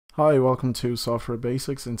Hi, welcome to Software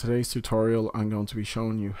Basics. In today's tutorial, I'm going to be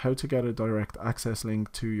showing you how to get a direct access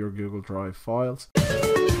link to your Google Drive files.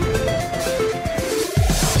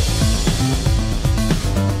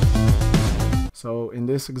 So in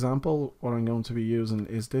this example, what I'm going to be using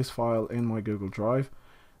is this file in my Google Drive.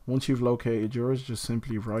 Once you've located yours, just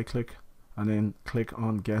simply right click and then click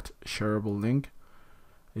on Get Shareable Link.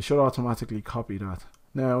 It should automatically copy that.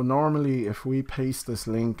 Now normally if we paste this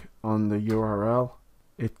link on the URL,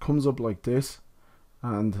 it comes up like this,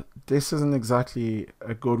 and this isn't exactly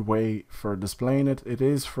a good way for displaying it. It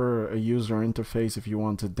is for a user interface if you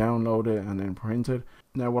want to download it and then print it.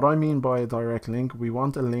 Now what I mean by a direct link, we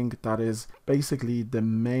want a link that is basically the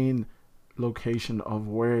main location of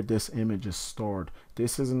where this image is stored.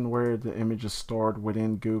 This isn't where the image is stored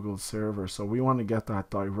within Google's server, so we want to get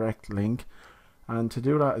that direct link, and to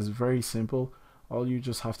do that is very simple. All you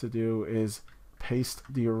just have to do is paste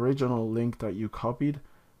the original link that you copied,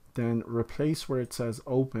 then replace where it says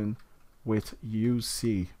open with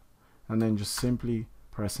UC, and then just simply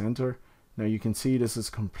press enter. Now you can see this is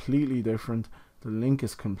completely different. The link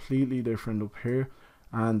is completely different up here,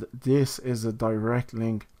 and this is a direct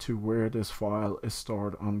link to where this file is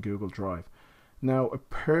stored on Google Drive. Now a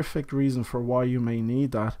perfect reason for why you may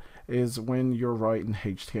need that is when you're writing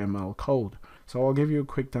HTML code. So I'll give you a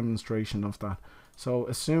quick demonstration of that. So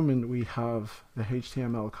assuming we have the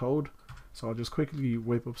HTML code, so I'll just quickly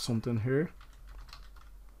whip up something here.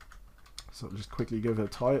 So just quickly give it a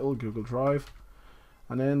title, Google Drive,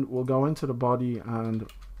 and then we'll go into the body and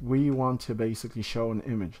we want to basically show an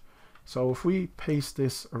image. So if we paste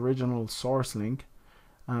this original source link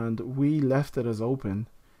and we left it as open,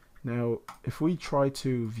 now if we try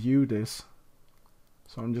to view this,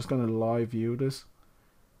 so I'm just going to live view this,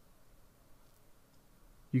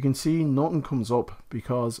 you can see nothing comes up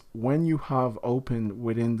because when you have open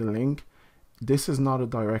within the link, this is not a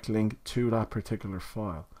direct link to that particular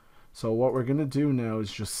file. So what we're going to do now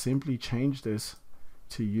is just simply change this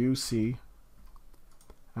to UC,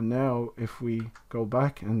 and now if we go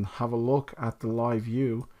back and have a look at the live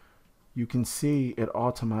view, you can see it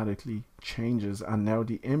automatically changes, and now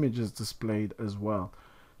the image is displayed as well.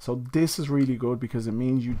 So this is really good because it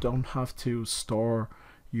means you don't have to store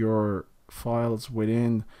your files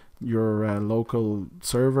within your local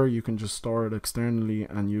server. You can just store it externally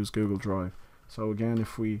and use Google Drive. So again,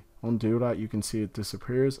 if we undo that, you can see it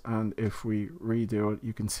disappears, and if we redo it,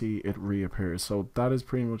 you can see it reappears. So that is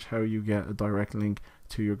pretty much how you get a direct link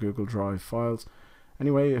to your Google Drive files.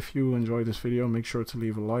 Anyway, if you enjoyed this video, make sure to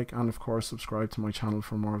leave a like, and of course subscribe to my channel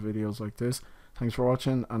for more videos like this. Thanks for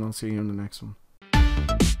watching, and I'll see you in the next one.